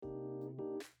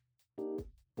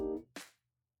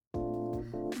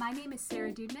My name is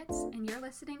Sarah Dudnitz, and you're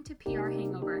listening to PR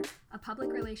Hangover, a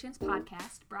public relations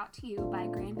podcast brought to you by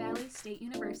Grand Valley State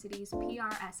University's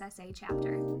PRSSA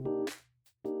chapter.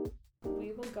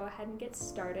 We will go ahead and get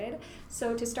started.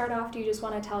 So to start off, do you just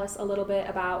want to tell us a little bit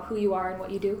about who you are and what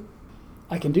you do?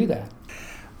 I can do that.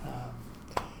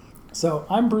 So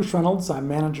I'm Bruce Reynolds. I'm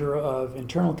manager of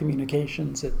internal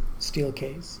communications at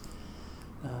Steelcase,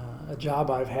 a job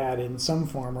I've had in some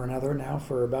form or another now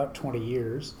for about 20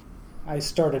 years. I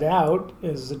started out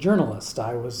as a journalist.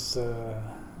 I was a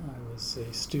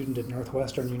student at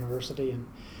Northwestern University in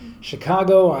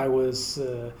Chicago. I was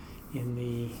in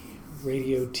the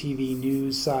radio, TV,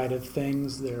 news side of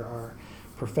things. There are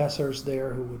professors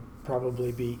there who would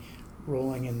probably be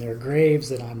rolling in their graves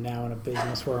that I'm now in a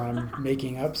business where I'm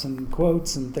making up some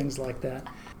quotes and things like that.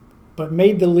 But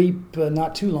made the leap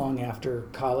not too long after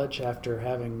college, after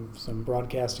having some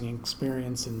broadcasting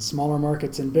experience in smaller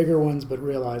markets and bigger ones, but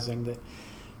realizing that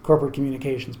corporate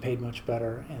communications paid much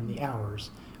better and the hours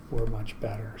were much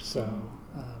better. So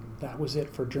that was it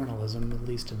for journalism, at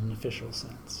least in an official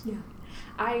sense. Yeah.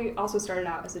 I also started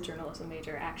out as a journalism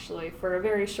major, actually, for a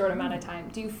very short amount of time.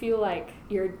 Do you feel like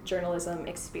your journalism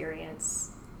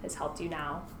experience has helped you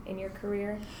now in your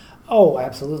career? Oh,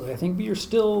 absolutely. I think you're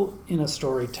still in a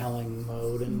storytelling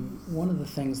mode, and one of the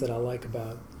things that I like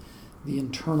about the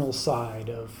internal side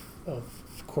of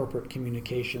corporate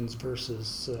communications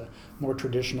versus more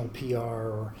traditional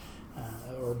PR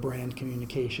or brand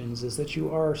communications is that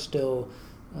you are still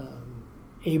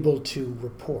able to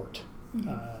report.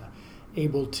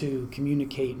 Able to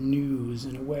communicate news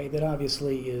in a way that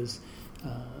obviously is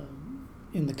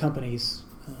in the company's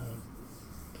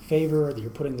favor, that you're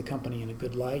putting the company in a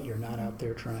good light. You're not out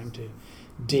there trying to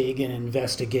dig and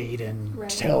investigate and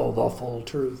tell the full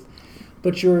truth.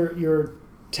 But you're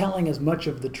telling as much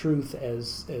of the truth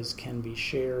as can be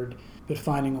shared, but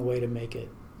finding a way to make it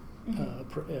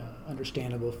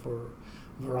understandable for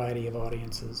a variety of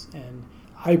audiences. And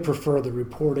I prefer the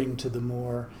reporting to the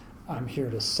more I'm here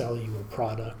to sell you a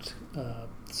product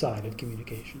side of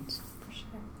communications. For sure.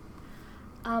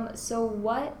 So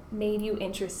what made you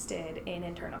interested in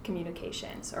internal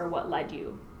communications, or what led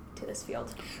you to this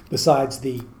field? Besides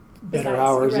the better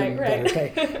hours and better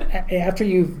pay. After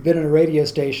you've been at a radio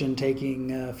station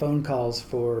taking phone calls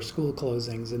for school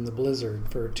closings in the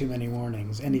blizzard for too many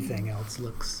warnings, anything else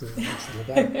looks a little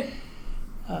better.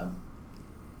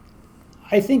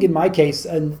 I think in my case,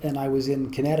 and I was in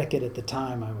Connecticut at the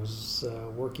time, I was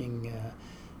working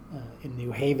in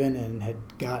New Haven and had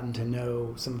gotten to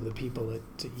know some of the people at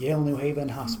Yale New Haven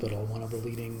Hospital, one of the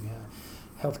leading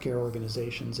healthcare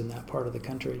organizations in that part of the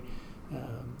country,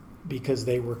 because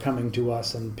they were coming to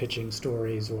us and pitching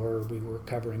stories, or we were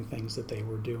covering things that they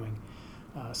were doing.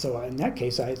 So in that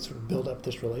case, I had sort of built up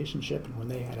this relationship, and when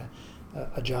they had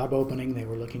a job opening, they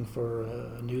were looking for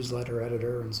a newsletter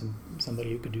editor and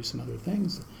somebody who could do some other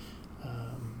things.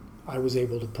 I was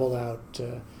able to pull out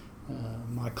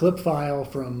my clip file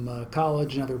from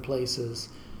college and other places.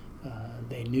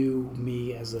 They knew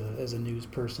me as a news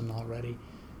person already.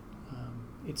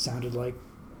 It sounded like,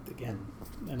 again,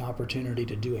 an opportunity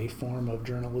to do a form of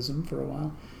journalism for a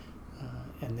while,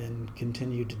 and then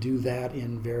continued to do that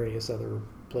in various other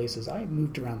places. I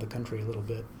moved around the country a little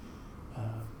bit.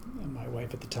 My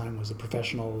wife at the time was a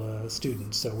professional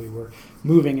student, so we were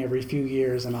moving every few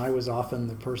years, and I was often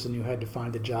the person who had to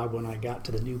find a job when I got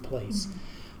to the new place.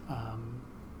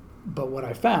 But what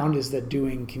I found is that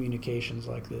doing communications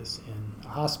like this in a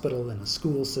hospital, in a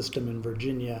school system in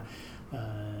Virginia,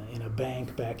 in a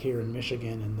bank back here in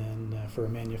Michigan, and then for a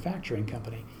manufacturing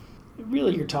company,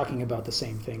 really you're talking about the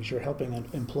same things. You're helping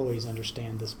employees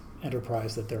understand this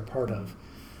enterprise that they're part of,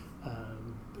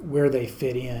 where they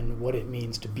fit in, what it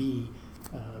means to be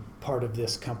part of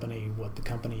this company, what the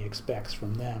company expects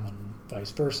from them, and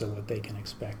vice versa, what they can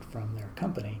expect from their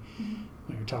company.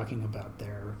 When you're talking about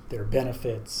their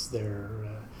benefits, it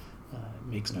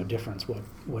makes no difference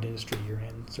what industry you're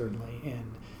in, certainly,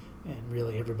 and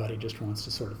really everybody just wants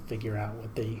to sort of figure out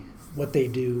what they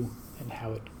do and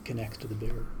how it connects to the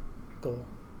bigger goal.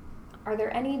 Are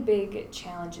there any big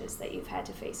challenges that you've had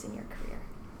to face in your career?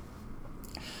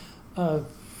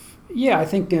 Yeah, I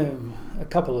think a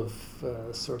couple of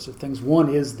sorts of things. One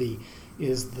is the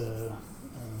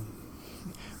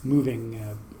moving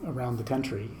around the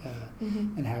country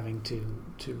and having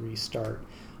to restart.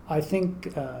 I think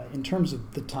in terms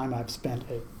of the time I've spent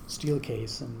at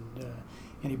Steelcase, and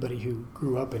anybody who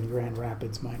grew up in Grand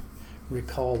Rapids might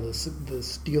recall the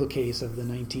Steelcase of the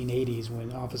 1980s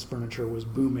when office furniture was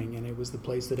booming, and it was the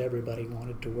place that everybody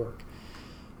wanted to work.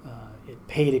 It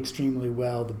paid extremely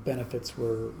well. The benefits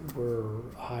were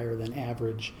higher than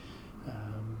average.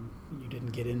 You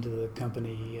didn't get into the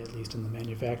company, at least in the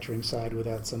manufacturing side,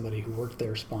 without somebody who worked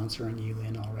there sponsoring you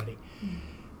in already.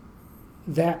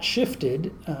 That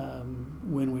shifted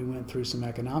when we went through some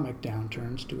economic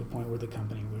downturns to a point where the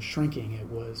company was shrinking. It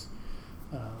was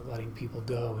letting people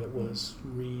go. It was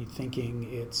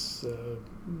rethinking its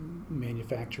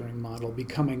manufacturing model,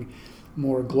 becoming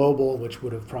more global, which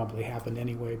would have probably happened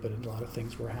anyway, but a lot of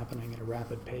things were happening at a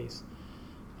rapid pace.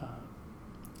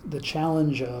 The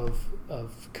challenge of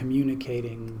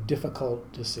communicating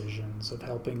difficult decisions, of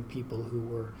helping people who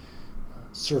were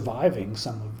surviving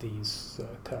some of these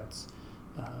cuts,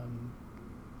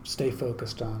 stay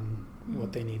focused on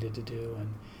what they needed to do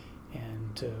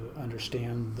and to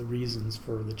understand the reasons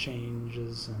for the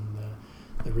changes and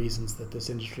the reasons that this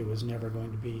industry was never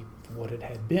going to be what it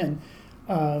had been.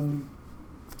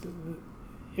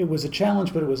 It was a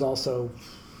challenge, but it was also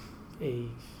a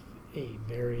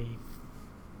very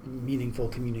meaningful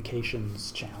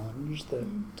communications challenge that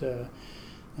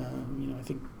I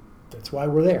think that's why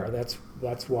we're there.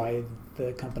 That's why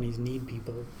the companies need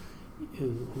people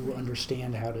who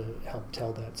understand how to help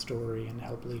tell that story and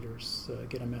help leaders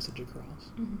get a message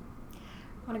across.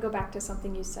 I want to go back to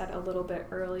something you said a little bit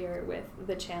earlier with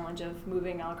the challenge of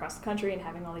moving all across the country and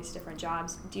having all these different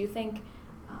jobs. Do you think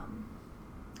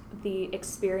the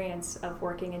experience of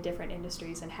working in different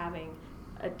industries and having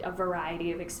a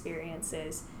variety of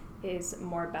experiences is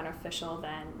more beneficial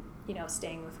than,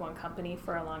 staying with one company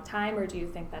for a long time, or do you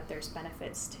think that there's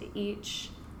benefits to each?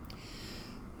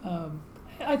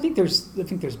 I think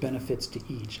there's benefits to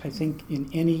each. I think in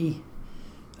any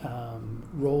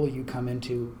role you come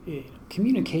into,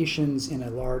 communications in a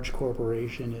large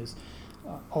corporation is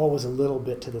always a little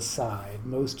bit to the side.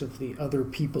 Most of the other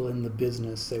people in the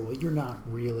business say, well, you're not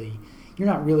really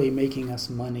making us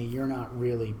money. You're not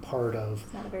really part of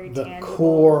the tangible,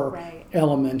 core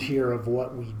element here of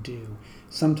what we do.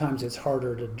 Sometimes it's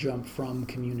harder to jump from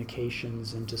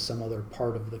communications into some other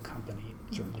part of the company.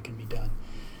 It certainly can be done.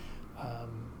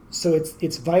 So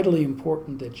it's vitally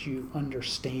important that you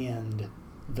understand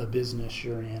the business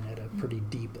you're in at a pretty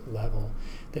deep level,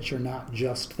 that you're not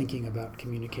just thinking about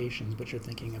communications, but you're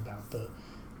thinking about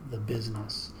the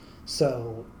business.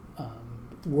 So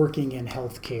working in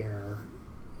healthcare,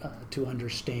 to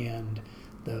understand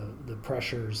the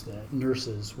pressures that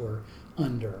nurses were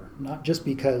under, not just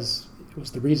because it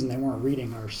was the reason they weren't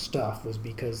reading our stuff, was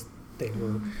because they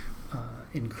were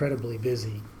incredibly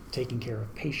busy taking care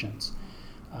of patients.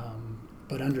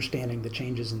 But understanding the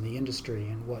changes in the industry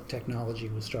and what technology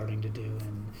was starting to do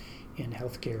in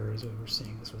healthcare, as we were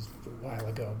seeing, this was a while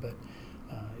ago, but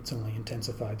it's only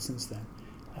intensified since then.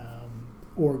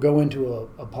 Or go into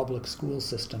a public school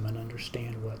system and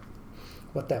understand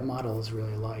what that model is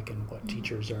really like and what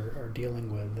teachers are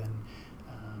dealing with,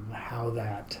 and how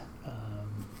that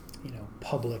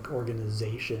public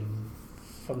organization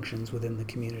functions within the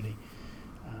community.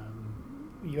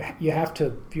 You have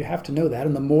to know that,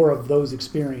 and the more of those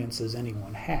experiences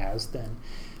anyone has, then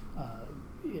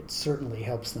it certainly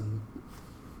helps them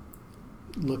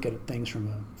look at things from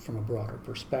a broader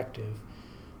perspective.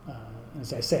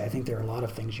 As I say, I think there are a lot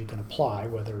of things you can apply,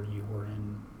 whether you were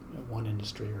in one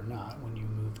industry or not, when you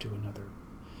move to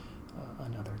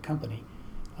another company.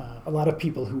 A lot of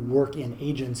people who work in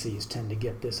agencies tend to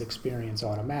get this experience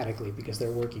automatically because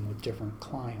they're working with different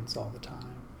clients all the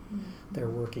time. They're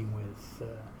working with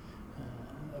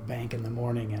a bank in the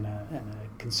morning and a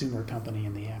consumer company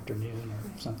in the afternoon,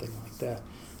 or something like that.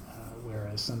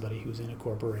 Whereas somebody who's in a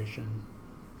corporation,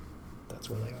 that's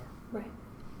where they are. Right.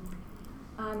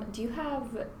 Do you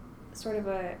have sort of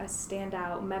a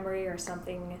standout memory or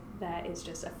something that is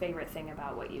just a favorite thing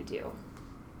about what you do?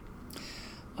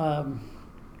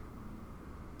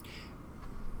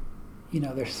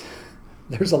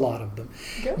 There's a lot of them.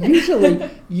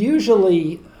 Good.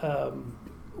 Usually,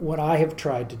 what I have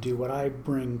tried to do, what I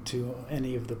bring to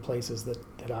any of the places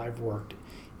that I've worked,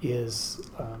 is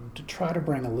to try to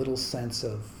bring a little sense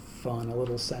of fun, a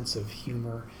little sense of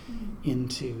humor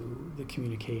into the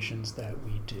communications that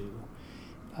we do.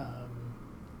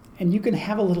 And you can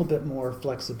have a little bit more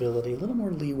flexibility, a little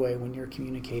more leeway when you're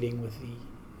communicating with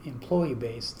the employee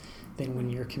base than when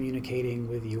you're communicating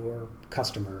with your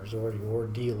customers or your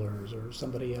dealers or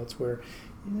somebody else, where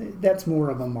that's more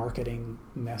of a marketing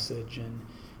message. And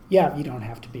yeah, you don't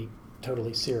have to be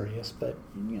totally serious, but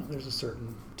there's a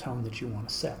certain tone that you want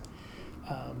to set.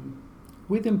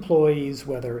 With employees,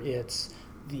 whether it's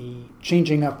the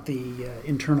changing up the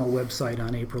internal website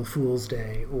on April Fool's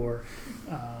Day, or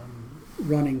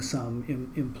running some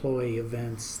employee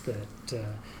events that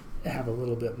have a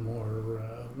little bit more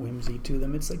whimsy to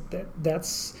them. It's like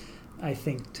that's, I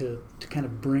think, to kind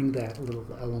of bring that little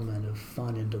element of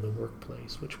fun into the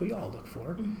workplace, which we all look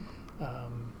for.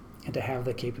 And to have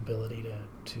the capability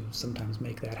to sometimes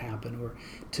make that happen, or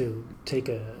to take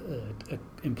a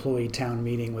employee town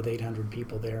meeting with 800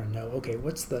 people there and know, okay,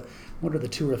 what are the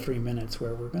 2 or 3 minutes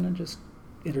where we're going to just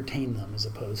entertain them, as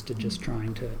opposed to just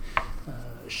trying to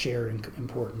share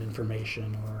important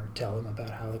information or tell them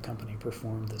about how the company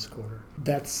performed this quarter.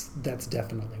 That's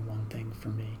definitely one thing for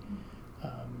me.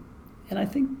 And I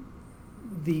think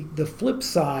the flip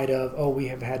side of, we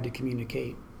have had to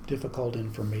communicate difficult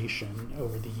information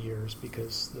over the years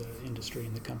because the industry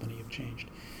and the company have changed,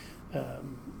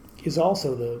 is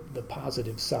also the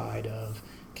positive side of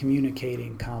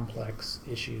communicating complex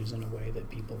issues in a way that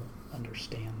people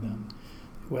understand them.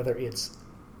 Whether it's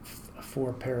a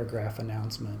 4-paragraph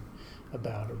announcement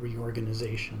about a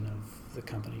reorganization of the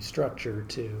company structure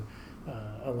to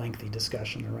a lengthy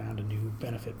discussion around a new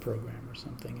benefit program or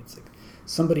something. It's like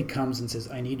somebody comes and says,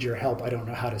 I need your help, I don't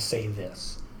know how to say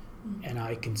this. And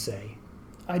I can say,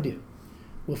 I do.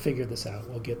 We'll figure this out.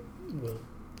 We'll get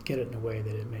it in a way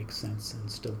that it makes sense and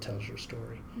still tells your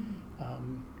story.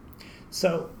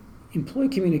 So, employee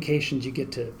communications, you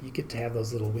get to have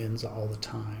those little wins all the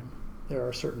time. There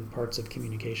are certain parts of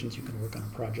communications you can work on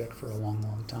a project for a long,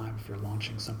 long time. If you're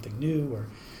launching something new or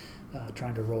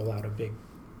trying to roll out a big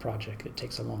project, it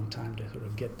takes a long time to sort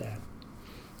of get that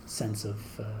sense of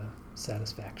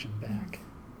satisfaction back.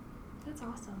 That's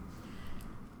awesome.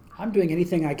 I'm doing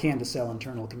anything I can to sell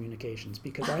internal communications,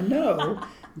 because I know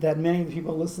that many of the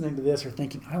people listening to this are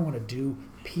thinking, I want to do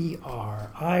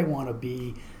PR. I want to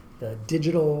be the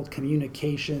digital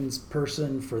communications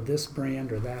person for this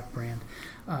brand or that brand.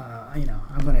 I'm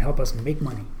going to help us make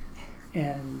money.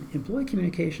 And employee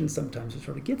communications sometimes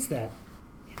sort of gets that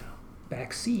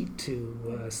back seat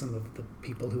to some of the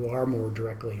people who are more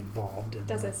directly involved.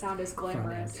 Doesn't sound as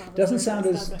glamorous.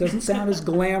 Doesn't sound as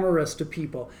glamorous to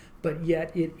people, but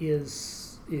yet it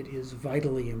is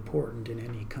vitally important in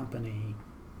any company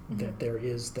that there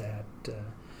is that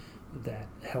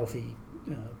healthy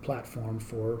platform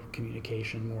for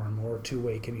communication, more and more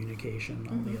two-way communication,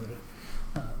 all the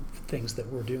other things that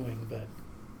we're doing. But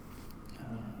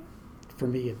for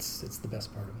me, it's the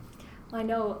best part of it. I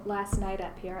know last night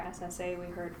at PRSSA we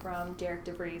heard from Derek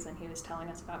DeVries, and he was telling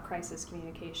us about crisis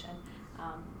communication,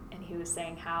 and he was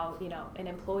saying how an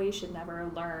employee should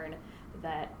never learn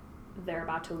that they're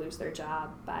about to lose their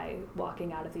job by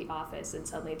walking out of the office and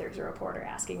suddenly there's a reporter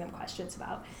asking them questions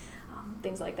about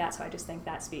things like that. So I just think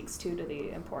that speaks to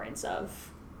the importance of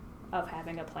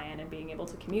having a plan and being able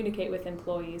to communicate with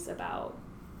employees about,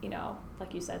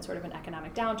 like you said, sort of an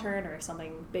economic downturn, or if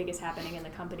something big is happening in the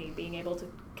company, being able to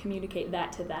communicate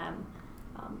that to them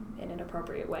in an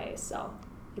appropriate way. So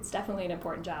it's definitely an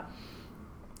important job.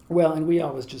 Well, and we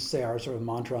always just say our sort of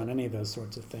mantra on any of those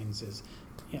sorts of things is,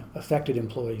 affected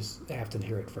employees have to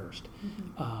hear it first.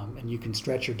 And you can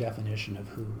stretch your definition of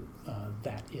who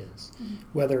that is.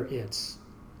 Whether it's,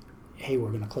 hey, we're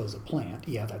going to close a plant,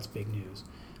 yeah, that's big news.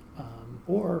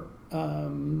 Or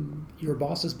your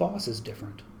boss's boss is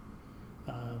different.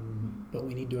 But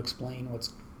we need to explain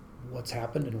what's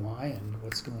happened and why and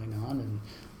what's going on, and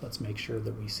let's make sure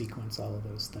that we sequence all of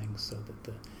those things so that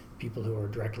the people who are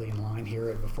directly in line hear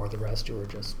it before the rest who are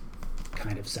just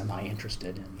kind of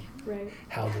semi-interested in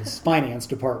how this finance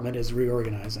department is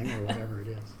reorganizing or whatever it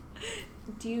is.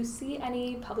 Do you see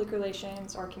any public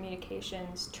relations or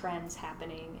communications trends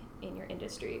happening in your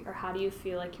industry, or how do you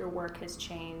feel like your work has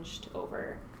changed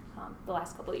over the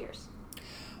last couple of years?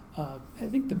 I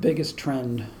think the biggest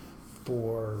trend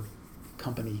for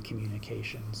company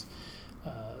communications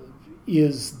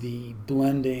is the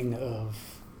blending of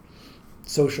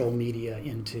social media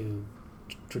into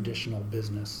traditional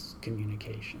business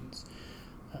communications.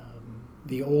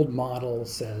 The old model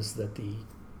says that the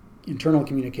internal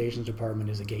communications department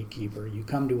is a gatekeeper. You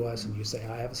come to us and you say,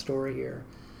 I have a story here.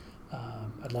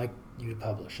 I'd like you to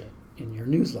publish it in your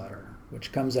newsletter,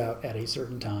 which comes out at a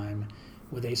certain time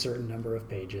with a certain number of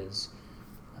pages.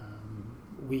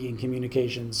 We in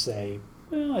communications say,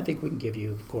 well, I think we can give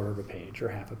you a quarter of a page or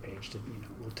half a page to,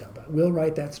 we'll tell that. We'll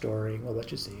write that story, we'll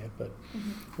let you see it, but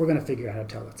we're going to figure out how to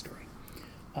tell that story.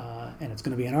 And it's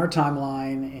going to be in our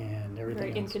timeline and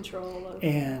everything Very else. in control of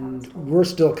And we're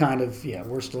still kind of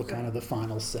the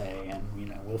final say, and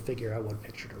we'll figure out what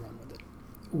picture to run with it.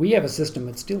 We have a system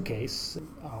at Steelcase,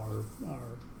 our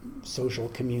social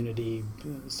community,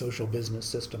 social business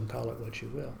system, call it what you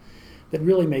will, that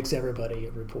really makes everybody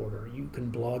a reporter. You can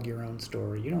blog your own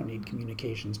story. You don't need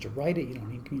communications to write it. You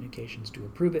don't need communications to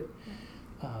approve it.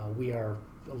 We are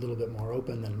a little bit more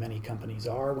open than many companies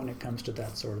are when it comes to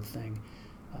that sort of thing.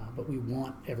 But we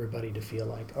want everybody to feel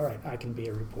like, all right, I can be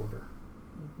a reporter.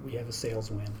 we have a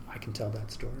sales win, I can tell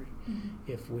that story.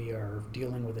 If we are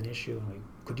dealing with an issue and we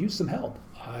could use some help,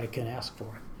 I can ask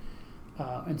for it.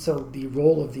 And so the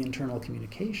role of the internal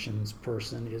communications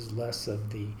person is less of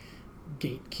the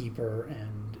gatekeeper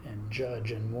and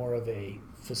judge and more of a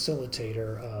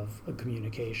facilitator of a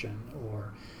communication,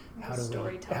 or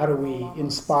how do we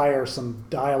inspire some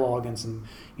dialogue and some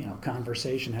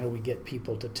conversation? How do we get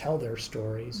people to tell their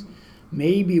stories?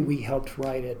 Maybe we helped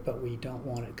write it, but we don't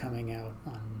want it coming out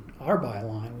on our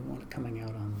byline. We want it coming out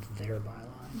on their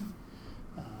byline.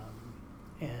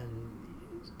 And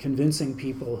convincing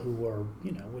people who are,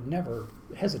 would never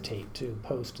hesitate to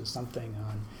post something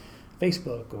on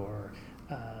Facebook or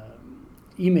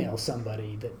email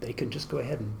somebody, that they can just go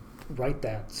ahead and write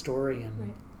that story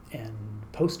and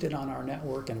post it on our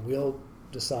network, and we'll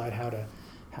decide how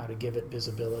to give it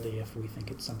visibility if we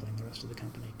think it's something the rest of the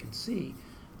company can see.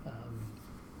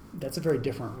 That's a very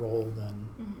different role than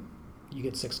you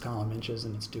get 6 column inches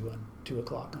and it's due on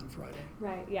 2:00 on Friday.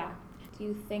 Right, yeah. Do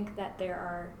you think that there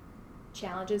are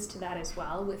challenges to that as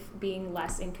well, with being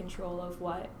less in control of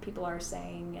what people are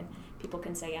saying, and people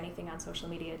can say anything on social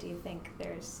media? Do you think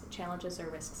there's challenges or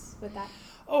risks with that?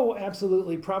 Oh,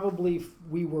 absolutely. Probably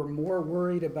we were more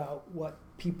worried about what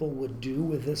people would do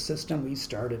with this system. We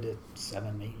started it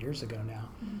 7-8 years ago now.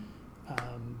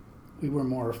 We were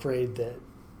more afraid that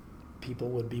people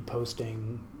would be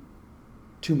posting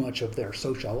too much of their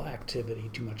social activity,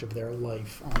 too much of their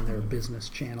life on their business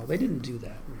channel. They didn't do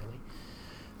that, really.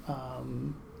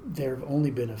 There have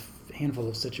only been a handful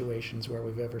of situations where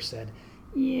we've ever said,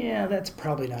 yeah, that's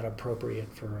probably not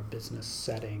appropriate for a business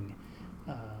setting.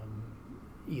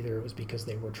 Either it was because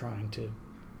they were trying to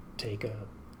take a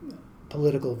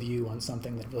political view on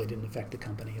something that really didn't affect the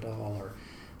company at all, or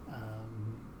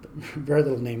very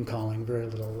little name calling, very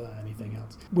little anything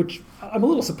else. Which I'm a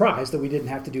little surprised that we didn't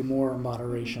have to do more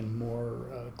moderation,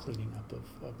 more cleaning up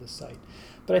of the site.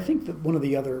 But I think that one of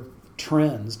the other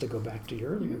trends, to go back to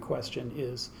your earlier question,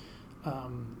 is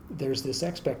there's this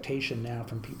expectation now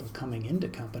from people coming into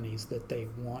companies that they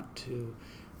want to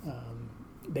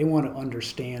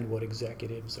understand what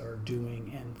executives are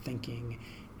doing and thinking,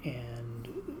 and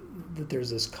that there's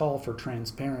this call for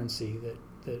transparency that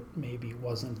maybe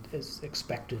wasn't as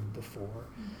expected before.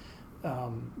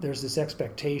 There's this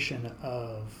expectation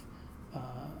of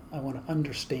I want to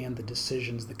understand the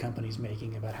decisions the company's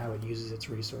making about how it uses its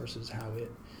resources, how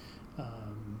it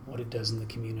what it does in the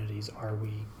communities. Are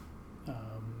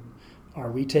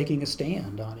we taking a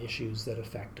stand on issues that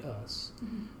affect us?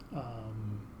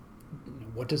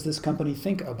 What does this company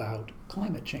think about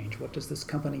climate change? What does this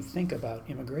company think about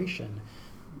immigration?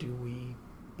 Do we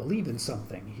believe in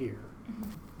something here?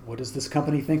 What does this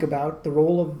company think about the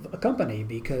role of a company?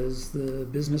 Because the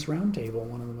Business Roundtable,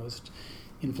 one of the most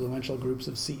influential groups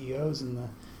of CEOs in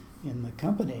the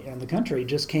company and the country,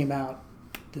 just came out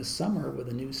this summer with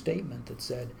a new statement that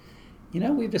said,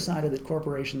 we've decided that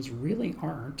corporations really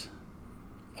aren't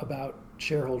about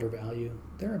shareholder value.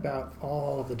 They're about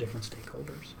all of the different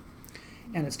stakeholders.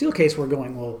 And at Steelcase, we're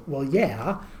going, well,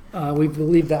 yeah, we've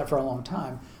believed that for a long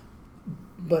time.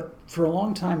 But for a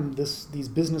long time, these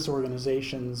business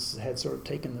organizations had sort of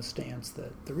taken the stance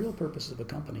that the real purpose of a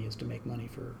company is to make money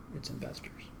for its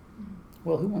investors.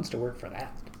 Well, who wants to work for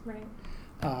that? Right.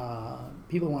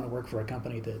 People want to work for a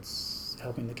company that's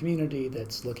helping the community,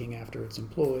 that's looking after its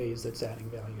employees, that's adding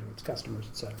value to its customers,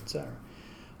 et cetera, et cetera.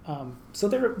 So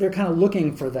they're kind of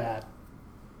looking for that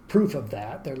proof of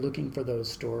that. They're looking for those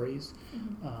stories.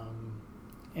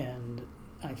 And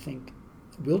I think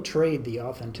we'll trade the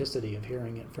authenticity of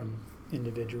hearing it from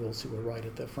individuals who are right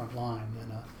at the front line than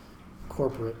a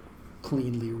corporate,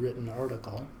 cleanly written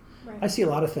article. Right. I see a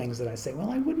lot of things that I say,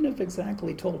 well, I wouldn't have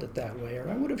exactly told it that way, or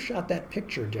I would have shot that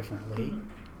picture differently.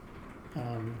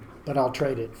 But I'll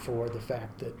trade it for the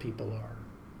fact that people are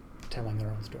telling their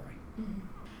own story.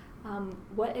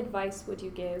 What advice would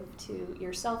you give to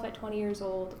yourself at 20 years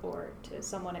old, or to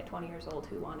someone at 20 years old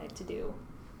who wanted to do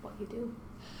what you do?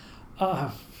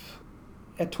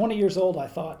 At 20 years old, I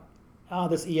thought,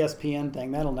 this ESPN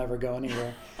thing, that'll never go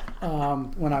anywhere.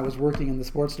 When I was working in the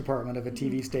sports department of a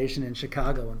TV station in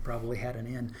Chicago and probably had an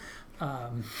in.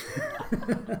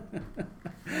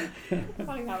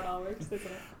 Funny how it all works, isn't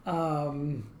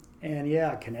it? And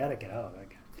yeah, Connecticut.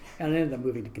 And I ended up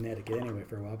moving to Connecticut anyway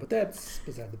for a while, but that's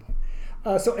beside the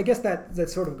point. So I guess that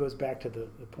sort of goes back to the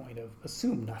point of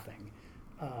assume nothing.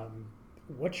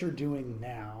 What you're doing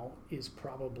now is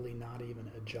probably not even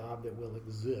a job that will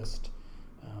exist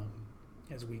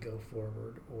as we go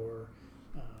forward, or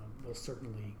will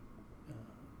certainly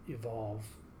evolve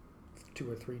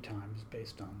 2 or 3 times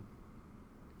based on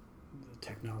the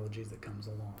technologies that comes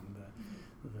along,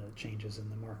 the changes in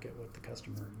the market, what the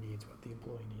customer needs, what the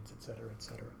employee needs, et cetera, et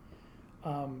cetera.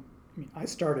 I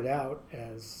started out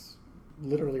as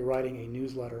literally writing a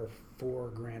newsletter for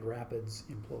Grand Rapids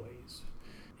employees.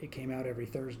 It came out every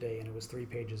Thursday, and it was 3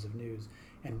 pages of news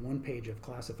and 1 page of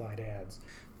classified ads.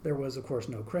 There was, of course,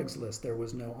 no Craigslist. There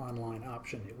was no online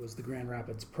option. It was the Grand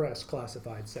Rapids Press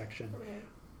classified section.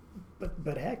 Right.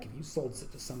 But heck, if you sold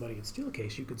it to somebody at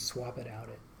Steelcase, you could swap it out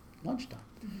at lunchtime.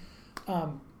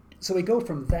 Mm-hmm. So we go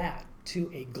from that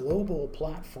to a global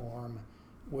platform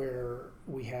where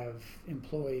we have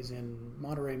employees in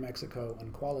Monterrey, Mexico,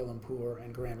 and Kuala Lumpur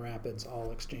and Grand Rapids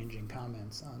all exchanging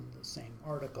comments on the same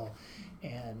article.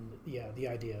 And yeah, the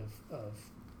idea of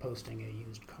posting a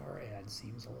used car ad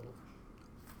seems a little,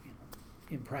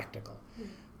 impractical.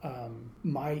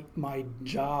 My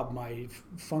job, my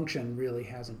function really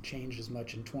hasn't changed as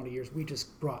much in 20 years. We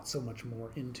just brought so much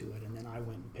more into it, and then I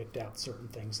went and picked out certain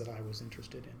things that I was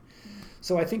interested in.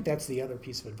 So I think that's the other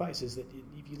piece of advice, is that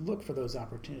if you look for those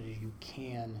opportunities, you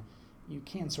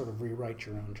can sort of rewrite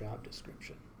your own job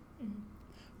description. Mm-hmm.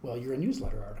 Well, you're a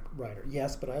newsletter writer.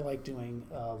 Yes, but I like doing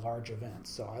large events,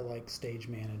 so I like stage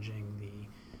managing the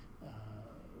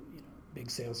big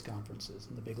sales conferences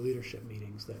and the big leadership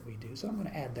meetings that we do. So I'm going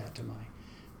to add that to my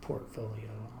portfolio.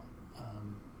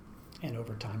 And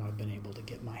over time, I've been able to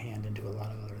get my hand into a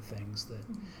lot of other things that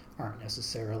aren't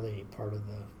necessarily part of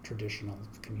the traditional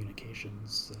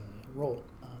communications role.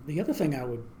 The other thing I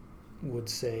would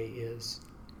say is,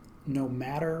 no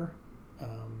matter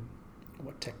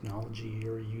what technology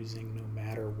you're using, no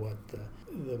matter what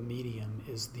the medium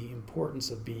is, the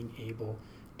importance of being able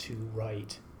to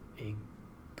write a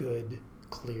good,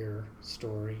 clear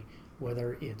story,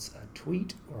 whether it's a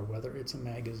tweet or whether it's a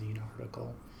magazine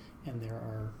article, and there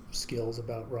are skills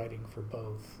about writing for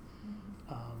both.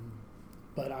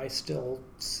 But I still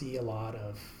see a lot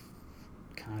of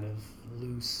kind of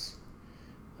loose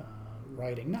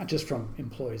writing, not just from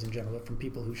employees in general, but from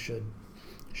people who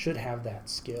should have that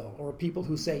skill, or people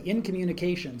who say in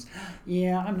communications,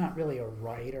 yeah, I'm not really a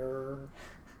writer.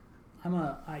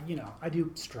 I do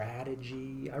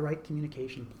strategy, I write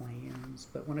communication plans,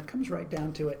 but when it comes right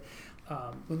down to it,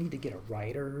 we need to get a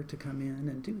writer to come in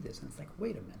and do this. And it's like,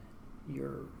 wait a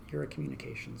minute, you're a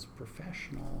communications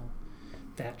professional.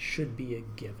 That should be a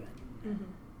given. Mm-hmm.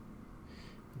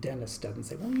 Dentist doesn't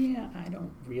say, well, yeah, I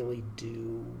don't really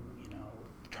do,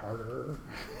 tartar.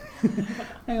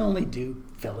 I only do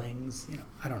fillings,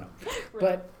 I don't know. Right.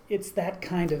 But it's that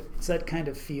kind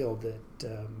of field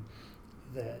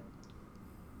that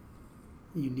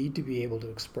you need to be able to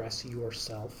express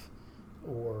yourself,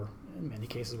 or in many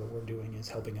cases what we're doing is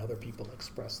helping other people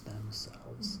express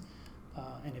themselves.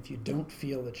 Mm-hmm. And if you don't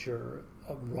feel that you're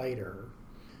a writer,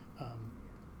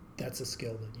 that's a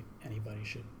skill that anybody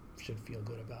should feel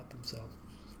good about themselves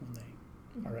when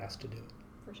they are asked to do it.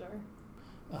 For sure.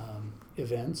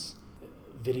 Events,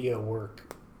 video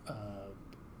work,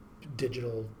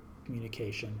 digital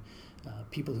communication,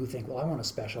 people who think, well, I want to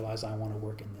specialize, I want to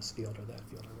work in this field or that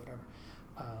field or whatever.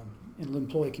 In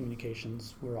employee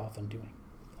communications, we're often doing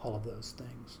all of those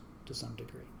things to some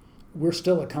degree. We're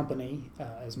still a company,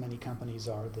 as many companies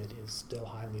are, that is still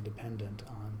highly dependent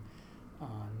on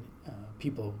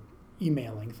people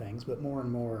emailing things, but more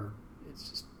and more it's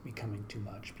just becoming too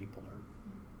much. People are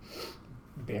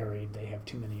buried. They have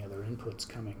too many other inputs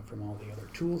coming from all the other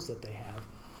tools that they have.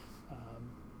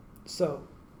 So,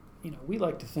 we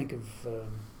like to think of,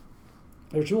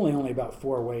 there's really only about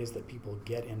 4 ways that people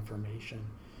get information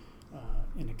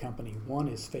in a company. One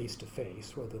is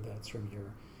face-to-face, whether that's from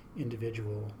your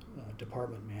individual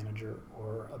department manager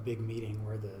or a big meeting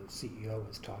where the CEO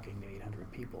is talking to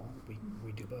 800 people.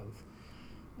 We do both.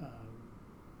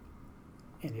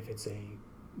 And if it's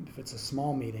a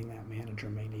small meeting, that manager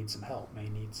may need some help, may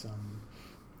need some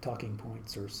talking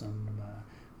points or some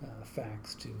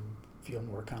facts to feel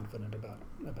more confident about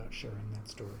sharing that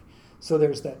story. So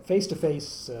there's that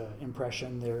face-to-face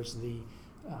impression. There's the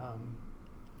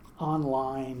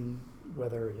online,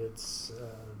 whether it's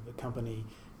the company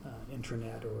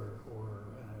intranet or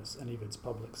any of its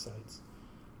public sites.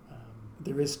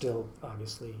 There is still,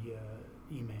 obviously,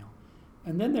 email.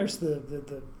 And then there's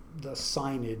the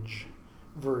signage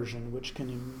version, which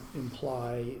can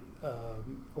imply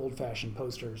old-fashioned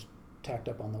posters tacked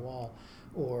up on the wall,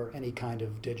 or any kind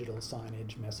of digital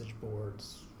signage, message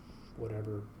boards,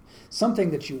 whatever.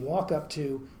 Something that you walk up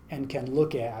to and can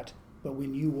look at, but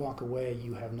when you walk away,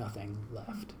 you have nothing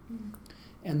left. Mm-hmm.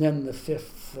 And then the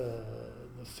fifth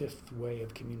way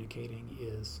of communicating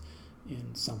is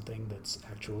in something that's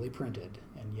actually printed.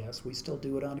 And yes, we still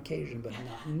do it on occasion, but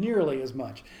not nearly as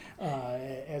much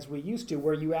as we used to,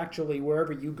 where you actually,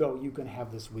 wherever you go, you can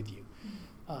have this with you.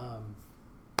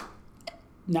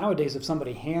 Nowadays, if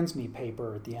somebody hands me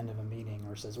paper at the end of a meeting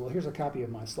or says, well, here's a copy of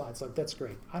my slides, like, that's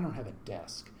great. I don't have a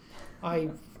desk. I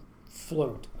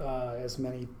float, as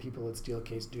many people at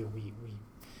Steelcase do. We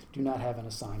do not have an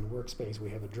assigned workspace. We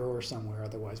have a drawer somewhere.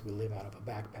 Otherwise, we live out of a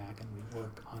backpack and we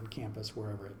work on campus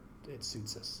wherever it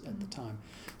suits us at the time.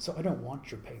 So I don't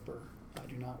want your paper. I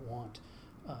do not want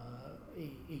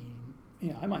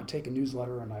I might take a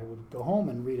newsletter and I would go home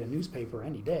and read a newspaper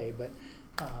any day, but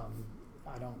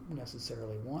I don't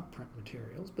necessarily want print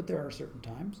materials. But there are certain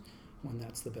times when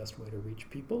that's the best way to reach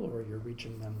people, or you're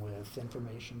reaching them with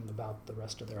information about the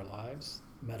rest of their lives,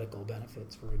 medical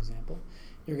benefits, for example.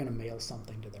 You're going to mail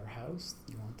something to their house.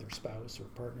 You want their spouse or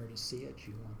partner to see it.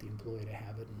 You want the employee to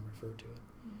have it and refer to it.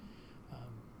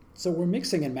 So we're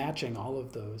mixing and matching all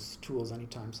of those tools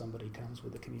anytime somebody comes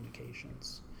with a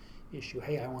communications issue.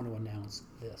 Hey, I want to announce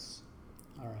this.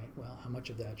 All right, well, how much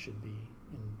of that should be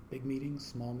in big meetings,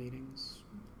 small meetings,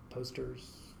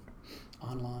 posters,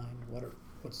 online?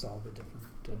 What's all the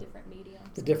different mediums?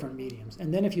 The different mediums.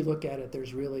 And then if you look at it,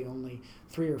 there's really only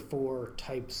 3 or 4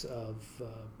 types of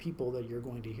people that you're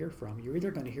going to hear from. You're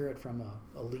either going to hear it from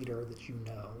a leader that you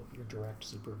know, your direct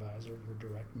supervisor, your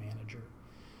direct manager.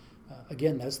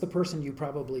 Again, that's the person you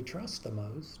probably trust the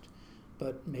most,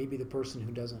 but maybe the person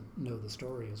who doesn't know the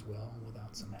story as well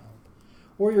without some help.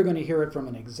 Or you're going to hear it from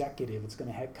an executive. It's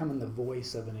going to come in the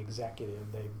voice of an executive.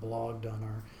 They've blogged on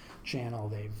our channel.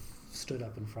 They've stood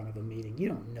up in front of a meeting. You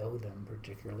don't know them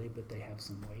particularly, but they have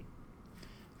some weight.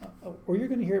 Or you're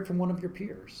going to hear it from one of your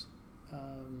peers,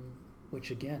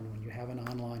 which again, when you have an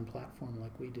online platform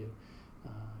like we do,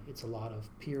 it's a lot of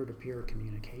peer-to-peer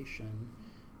communication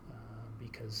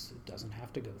because it doesn't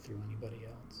have to go through anybody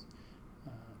else.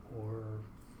 Or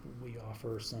we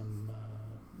offer some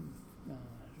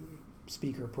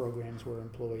speaker programs where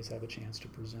employees have a chance to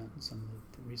present some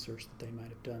of the research that they might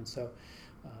have done. So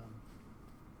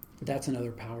that's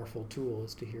another powerful tool,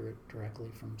 is to hear it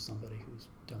directly from somebody who's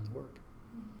done the work.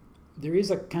 There is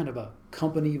a kind of a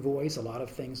company voice. A lot of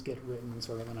things get written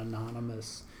sort of an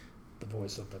anonymous, the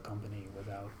voice of the company,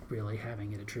 without really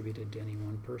having it attributed to any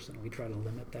one person. We try to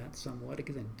limit that somewhat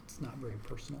because it's not very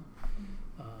personal.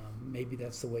 Maybe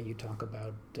that's the way you talk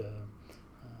about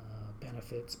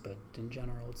benefits, but in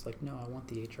general, it's like, no, I want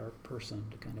the HR person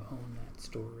to kind of own that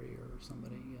story, or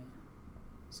somebody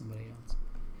else.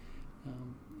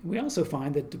 We also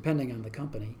find that depending on the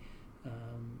company,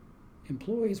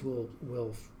 employees will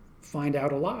find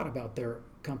out a lot about their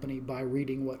company by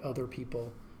reading what other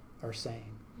people are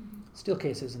saying.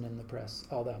 Steelcase isn't in the press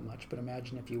all that much, but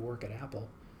imagine if you work at Apple,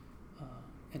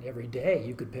 and every day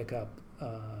you could pick up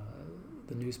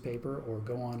the newspaper or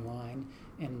go online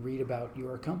and read about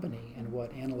your company and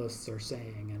what analysts are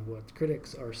saying and what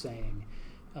critics are saying,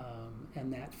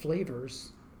 and that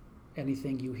flavors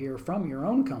anything you hear from your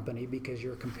own company because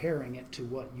you're comparing it to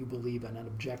what you believe an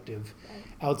objective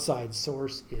outside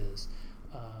source is.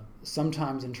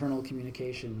 Sometimes internal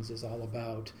communications is all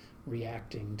about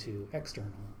reacting to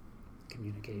external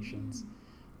communications,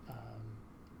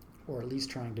 or at least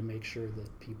trying to make sure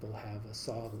that people have a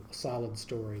solid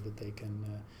story that they can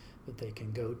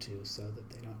go to, so that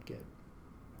they don't get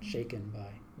shaken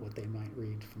by what they might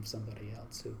read from somebody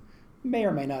else who may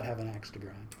or may not have an axe to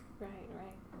grind. Right.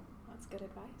 That's good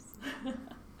advice.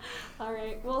 All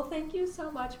right. Well, thank you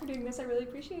so much for doing this. I really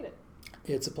appreciate it.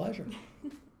 It's a pleasure.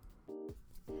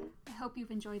 I hope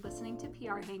you've enjoyed listening to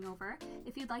PR Hangover.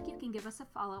 If you'd like, you can give us a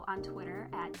follow on Twitter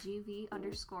at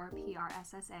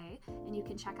GV_PRSSA, and you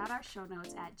can check out our show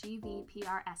notes at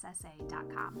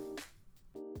gvprssa.com.